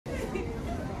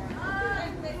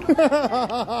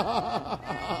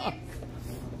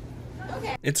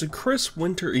It's a crisp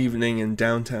winter evening in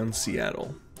downtown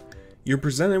Seattle. You're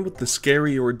presented with the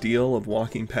scary ordeal of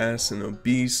walking past an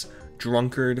obese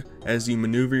drunkard as you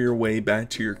maneuver your way back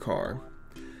to your car.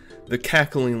 The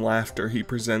cackling laughter he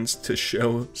presents to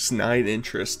show snide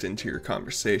interest into your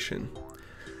conversation.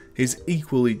 His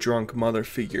equally drunk mother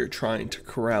figure trying to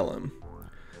corral him.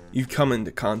 You've come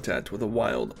into contact with a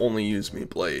wild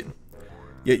OnlyUseMeBlade,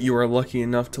 yet you are lucky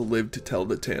enough to live to tell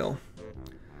the tale.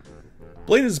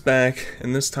 Blade is back,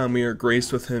 and this time we are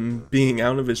graced with him being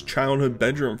out of his childhood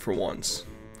bedroom for once.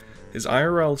 His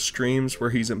IRL streams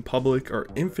where he's in public are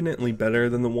infinitely better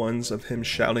than the ones of him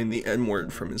shouting the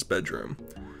N-word from his bedroom.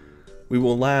 We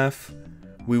will laugh,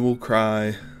 we will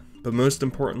cry, but most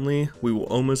importantly, we will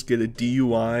almost get a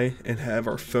DUI and have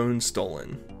our phone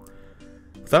stolen.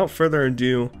 Without further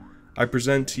ado, I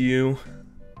present to you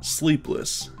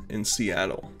Sleepless in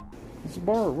Seattle. It's a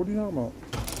bar, what are you talking about?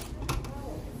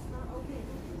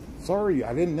 Sorry,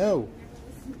 I didn't know.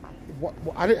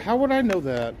 How would I know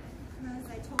that? Because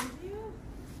I told you.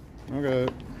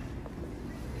 Okay.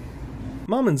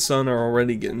 Mom and son are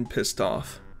already getting pissed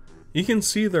off. You can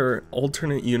see their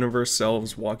alternate universe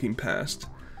selves walking past.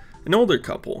 An older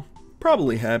couple,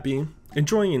 probably happy,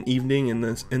 enjoying an evening in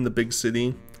the big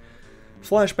city.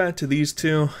 Flashback to these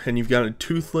two, and you've got a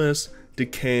toothless,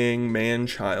 decaying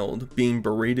man-child being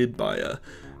berated by a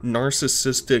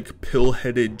narcissistic,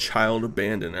 pill-headed child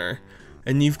abandoner,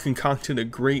 and you've concocted a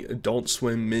great Adult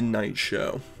Swim midnight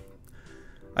show.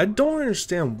 I don't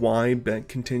understand why Beck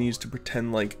continues to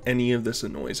pretend like any of this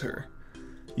annoys her.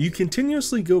 You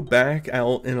continuously go back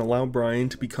out and allow Brian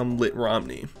to become Lit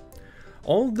Romney.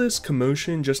 All of this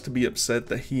commotion just to be upset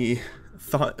that he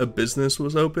thought a business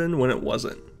was open when it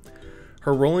wasn't.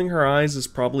 Her rolling her eyes is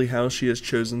probably how she has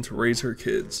chosen to raise her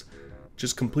kids.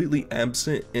 Just completely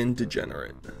absent and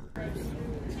degenerate.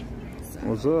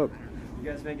 What's up?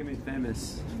 You guys making me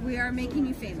famous. We are making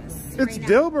you famous. It's right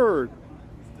Dilbert.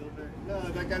 No,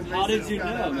 that guy's How did you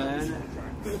know, man?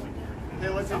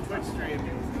 Hey, what's your Twitch stream?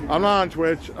 I'm not on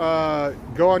Twitch.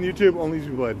 Go on YouTube,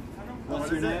 OnlyUseMeBlade.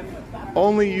 What's your name?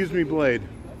 OnlyUseMeBlade.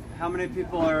 How many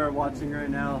people are watching right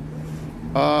now?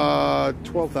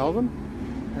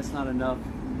 12,000? That's not enough.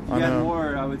 If I you had know.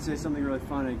 more, I would say something really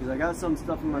funny, because I got some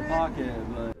stuff in my pocket,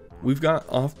 but... We've got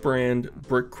off-brand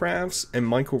Brick Crafts and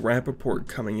Michael Rappaport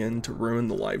coming in to ruin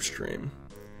the live stream.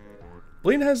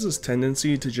 Blade has this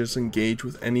tendency to just engage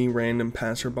with any random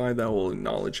passerby that will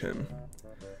acknowledge him.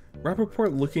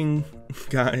 Rappaport looking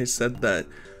guy said that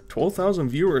 12,000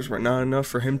 viewers were not enough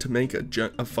for him to make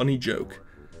a funny joke.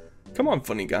 Come on,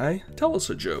 funny guy, tell us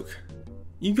a joke.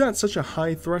 You got such a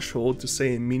high threshold to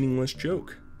say a meaningless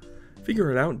joke.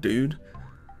 Figure it out, dude.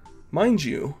 Mind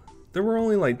you, there were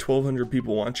only like 1,200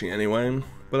 people watching anyway,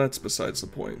 but that's besides the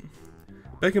point.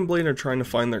 Beck and Blade are trying to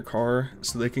find their car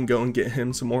so they can go and get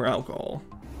him some more alcohol.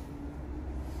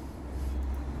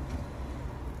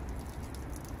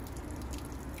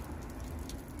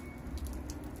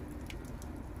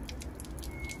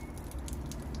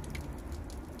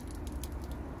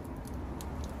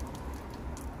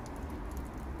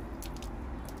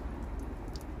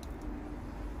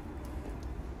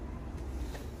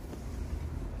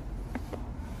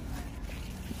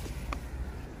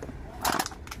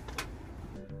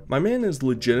 My man is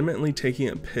legitimately taking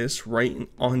a piss right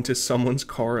onto someone's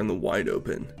car in the wide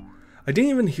open. I didn't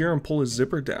even hear him pull his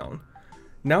zipper down.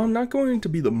 Now I'm not going to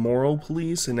be the moral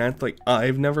police and act like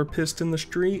I've never pissed in the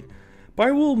street, but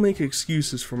I will make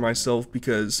excuses for myself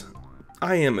because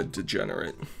I am a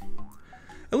degenerate.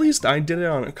 At least I did it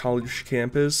on a college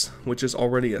campus, which is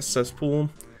already a cesspool,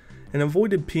 and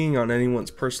avoided peeing on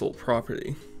anyone's personal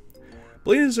property.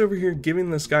 Blade is over here giving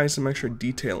this guy some extra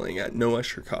detailing at no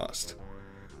extra cost.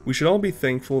 We should all be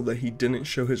thankful that he didn't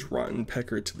show his rotten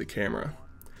pecker to the camera.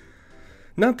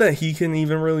 Not that he can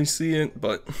even really see it,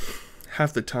 but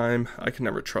half the time I can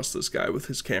never trust this guy with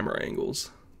his camera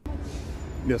angles.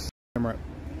 Yes, I'm right.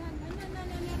 No,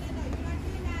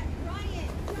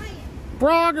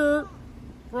 Frogger!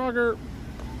 Frogger!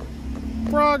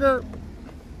 Frogger!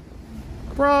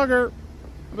 Frogger!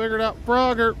 I figured out.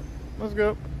 Frogger! Let's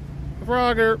go.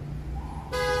 Frogger!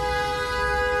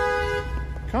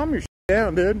 Calm your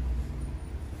down, dude.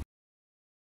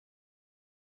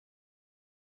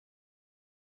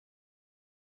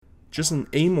 Just an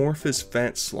amorphous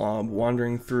fat slob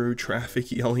wandering through traffic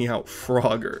yelling out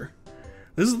Frogger.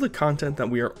 This is the content that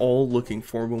we are all looking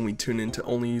for when we tune into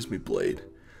OnlyUseMeBlade.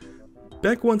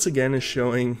 Beck once again is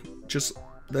showing just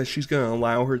that she's going to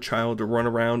allow her child to run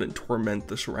around and torment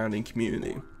the surrounding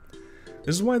community.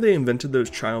 This is why they invented those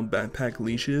child backpack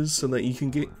leashes, so that you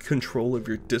can get control of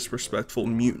your disrespectful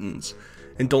mutants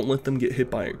and don't let them get hit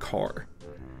by a car.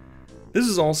 This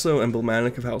is also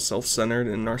emblematic of how self-centered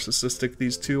and narcissistic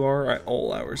these two are at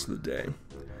all hours of the day.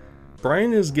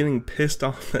 Brian is getting pissed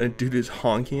off that a dude is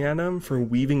honking at him for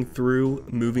weaving through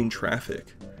moving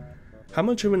traffic. How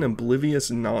much of an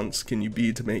oblivious nonce can you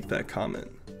be to make that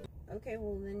comment? Okay,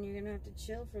 well then you're gonna have to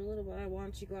chill for a little while. Why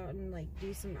don't you go out and like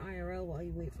do some IRL while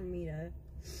you wait for me to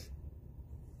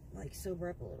like sober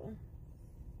up a little?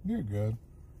 You're good.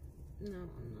 No,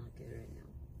 I'm not good right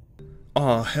now.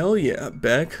 Aw, hell yeah,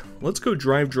 Beck. Let's go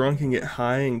drive drunk and get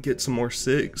high and get some more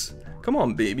cigs. Come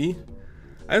on, baby.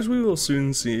 As we will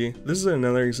soon see, this is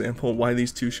another example of why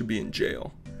these two should be in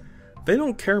jail. They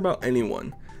don't care about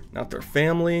anyone. Not their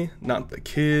family, not the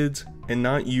kids, and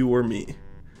not you or me.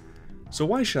 So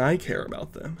why should I care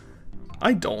about them?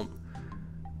 I don't.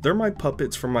 They're my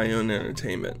puppets for my own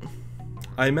entertainment.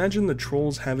 I imagine the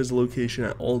trolls have his location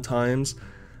at all times.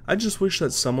 I just wish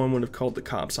that someone would have called the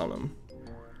cops on him.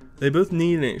 They both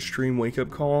need an extreme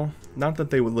wake-up call, not that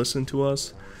they would listen to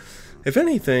us. If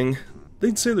anything,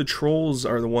 they'd say the trolls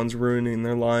are the ones ruining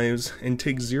their lives and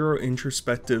take zero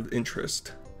introspective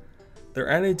interest. Their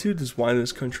attitude is why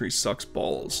this country sucks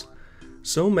balls.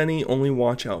 So many only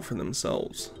watch out for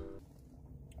themselves.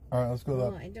 Alright, let's go to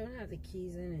Well, that. I don't have the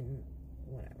keys in and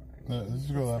whatever. Yeah, let's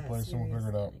just go to that place and we'll figure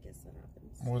it out. I guess that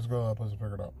happens. Let's go to that place and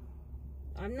figure it out.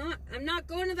 I'm not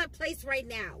going to that place right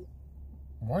now.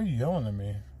 Why are you yelling at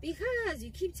me? Because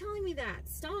you keep telling me that.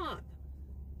 Stop.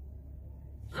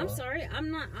 I'm sorry.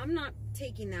 I'm not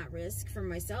taking that risk for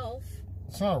myself.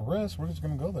 It's not a risk. We're just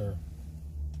gonna go there.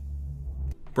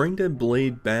 Braindead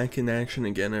Blade back in action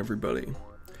again, everybody.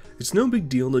 It's no big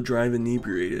deal to drive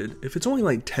inebriated if it's only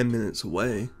like 10 minutes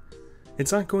away.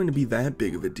 It's not going to be that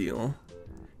big of a deal.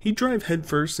 He'd drive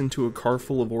headfirst into a car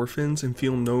full of orphans and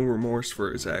feel no remorse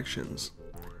for his actions.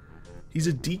 He's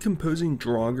a decomposing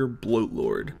drogger bloat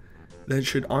lord that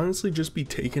should honestly just be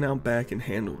taken out back and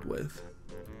handled with.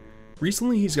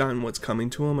 Recently he's gotten what's coming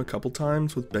to him a couple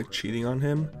times with Beck cheating on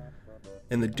him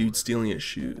and the dude stealing his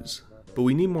shoes, but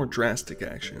we need more drastic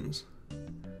actions.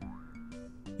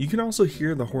 You can also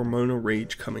hear the hormonal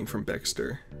rage coming from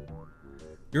Baxter.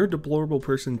 You're a deplorable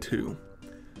person too.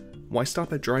 Why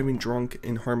stop at driving drunk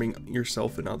and harming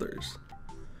yourself and others?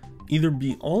 Either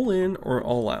be all in or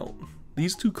all out.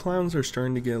 These two clowns are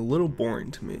starting to get a little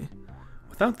boring to me.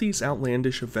 Without these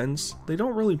outlandish events, they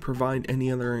don't really provide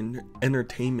any other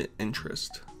entertainment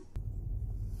interest.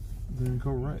 Then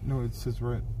go right. No, it says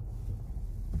right.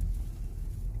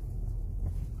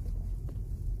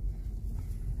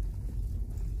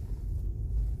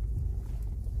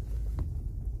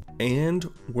 And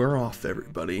we're off,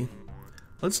 everybody.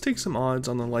 Let's take some odds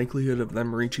on the likelihood of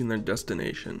them reaching their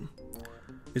destination.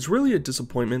 It's really a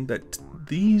disappointment that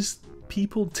these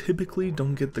people typically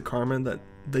don't get the karma that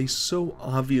they so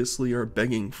obviously are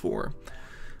begging for.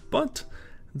 But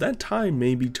that tide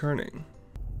may be turning.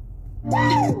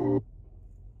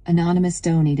 Anonymous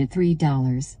donated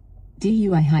 $3.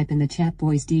 DUI hype in the chat,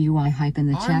 boys. DUI hype in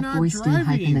the chat, boys. Do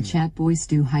hype in the chat, boys.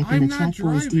 Do hype in the chat,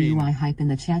 boys. DUI hype in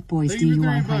the chat, boys.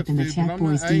 DUI hype in the chat,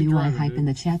 boys. DUI hype in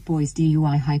the chat, boys.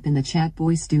 DUI hype in the chat,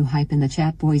 boys. Do hype in the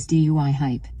chat, boys. DUI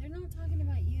hype. They're not talking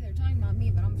about you. They're talking about me,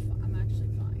 but I'm actually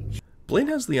fine. Blade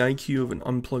has the IQ of an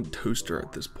unplugged toaster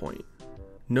at this point.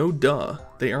 No duh,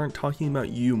 they aren't talking about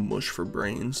you, mush for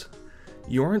brains.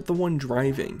 You aren't the one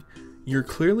driving. You're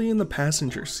clearly in the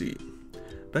passenger seat.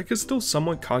 Beck is still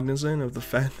somewhat cognizant of the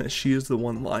fact that she is the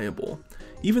one liable,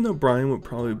 even though Brian would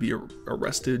probably be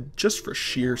arrested just for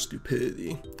sheer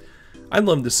stupidity. I'd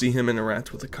love to see him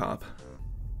interact with a cop.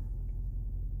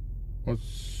 I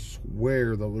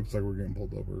swear that looks like we're getting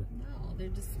pulled over. No, they're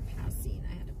just passing.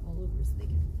 I had to pull over so they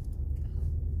could.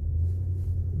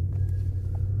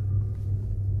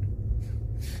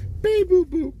 Beep boop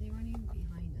boop. They weren't even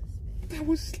behind us, babe. That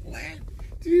was slant.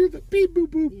 Did you hear the beep boop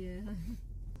boop? Yeah.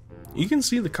 You can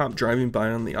see the cop driving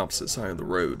by on the opposite side of the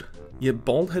road, yet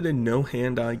bald-headed no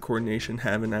hand-eye coordination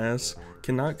having ass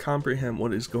cannot comprehend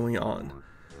what is going on.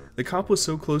 The cop was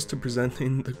so close to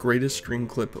presenting the greatest stream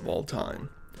clip of all time.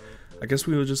 I guess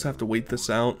we will just have to wait this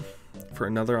out for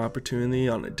another opportunity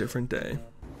on a different day.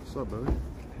 What's up, baby?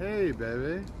 Hey,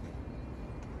 baby.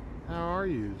 How are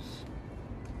you?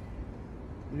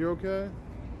 You okay?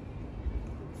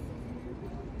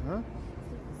 Huh?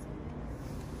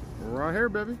 Right here,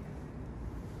 baby.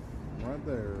 Right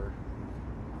there.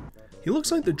 He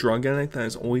looks like the drug addict that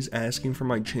is always asking for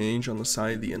my change on the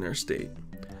side of the interstate,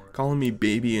 calling me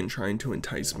baby and trying to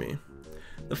entice me.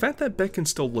 The fact that Beck can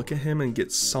still look at him and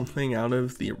get something out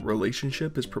of the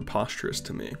relationship is preposterous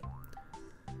to me.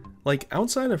 Like,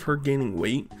 outside of her gaining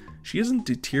weight, she isn't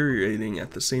deteriorating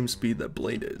at the same speed that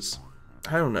Blade is.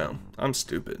 I don't know, I'm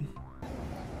stupid.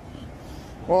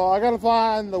 Well, I gotta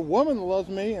find the woman that loves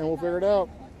me and we'll figure it out.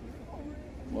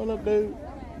 What up, dude?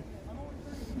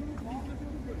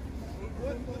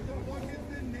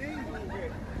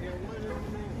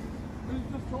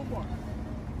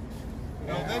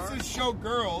 No, this is show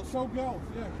girls. Show girls,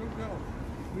 yeah, show girls.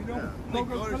 We don't They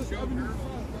go to show girls.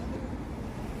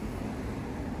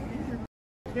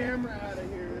 Camera out of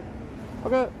here.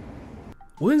 Okay.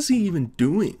 What is he even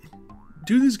doing?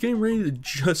 Dude is getting ready to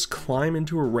just climb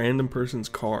into a random person's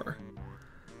car.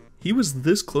 He was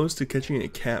this close to catching a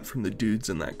cat from the dudes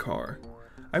in that car.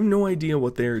 I have no idea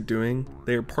what they are doing.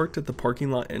 They are parked at the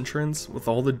parking lot entrance with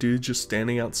all the dudes just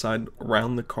standing outside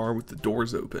around the car with the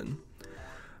doors open.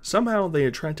 Somehow they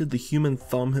attracted the human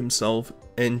thumb himself,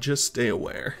 and just stay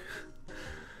aware.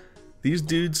 These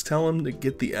dudes tell him to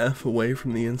get the F away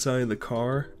from the inside of the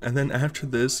car, and then after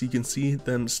this you can see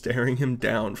them staring him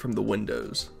down from the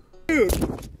windows. Dude.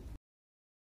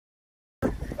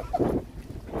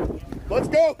 Let's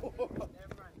go.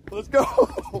 Let's go.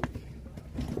 Oh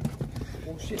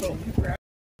shit.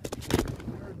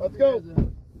 Let's go.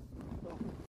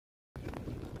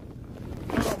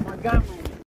 Oh my God.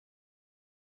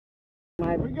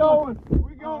 We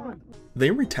going. They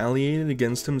retaliated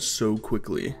against him so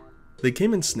quickly. They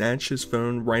came and snatched his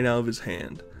phone right out of his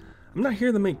hand. I'm not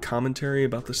here to make commentary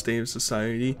about the state of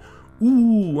society.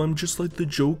 Ooh, I'm just like the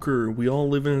Joker, we all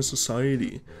live in a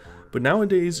society. But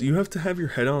nowadays, you have to have your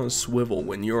head on a swivel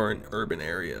when you're in urban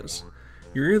areas.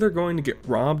 You're either going to get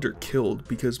robbed or killed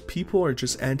because people are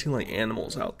just acting like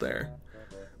animals out there.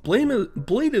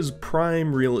 Blade is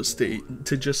prime real estate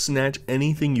to just snatch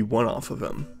anything you want off of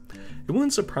him. It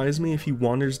wouldn't surprise me if he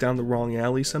wanders down the wrong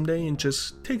alley someday and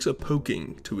just takes a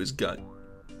poking to his gut.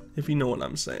 If you know what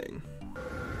I'm saying.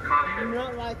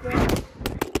 Not like that.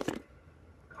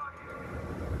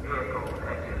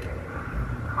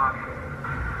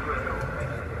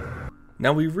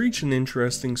 Now we've reached an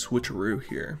interesting switcheroo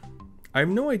here. I have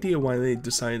no idea why they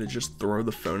decided to just throw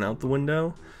the phone out the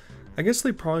window. I guess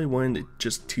they probably wanted to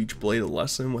just teach Blade a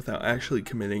lesson without actually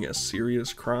committing a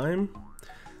serious crime.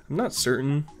 I'm not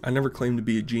certain, I never claimed to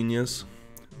be a genius.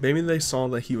 Maybe they saw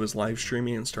that he was live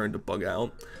streaming and started to bug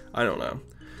out. I don't know.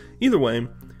 Either way,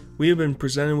 we have been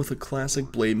presented with a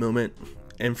classic Blade moment,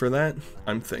 and for that,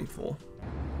 I'm thankful.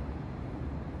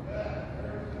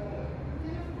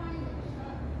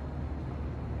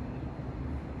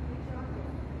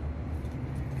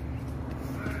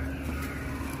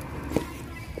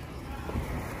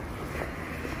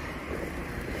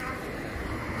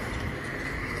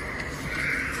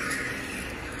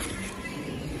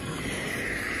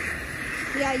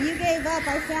 Yeah, you gave up.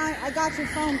 I got your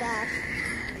phone back.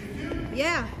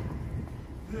 Yeah.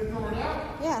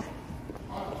 Yeah.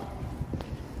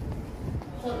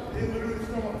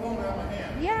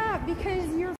 Yeah,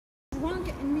 because you're drunk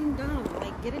and being dumb.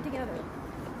 Like, get it together.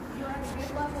 You're at a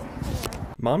good level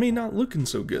before. Mommy not looking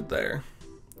so good there.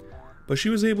 But she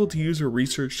was able to use her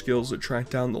research skills to track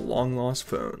down the long-lost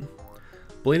phone.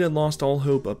 Blade had lost all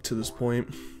hope up to this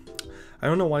point. I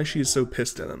don't know why she is so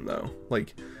pissed at him though.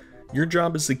 Like, your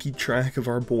job is to keep track of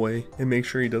our boy and make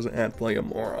sure he doesn't act like a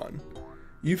moron.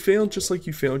 You failed just like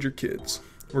you failed your kids.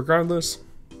 Regardless,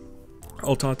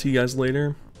 I'll talk to you guys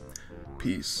later.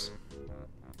 Peace.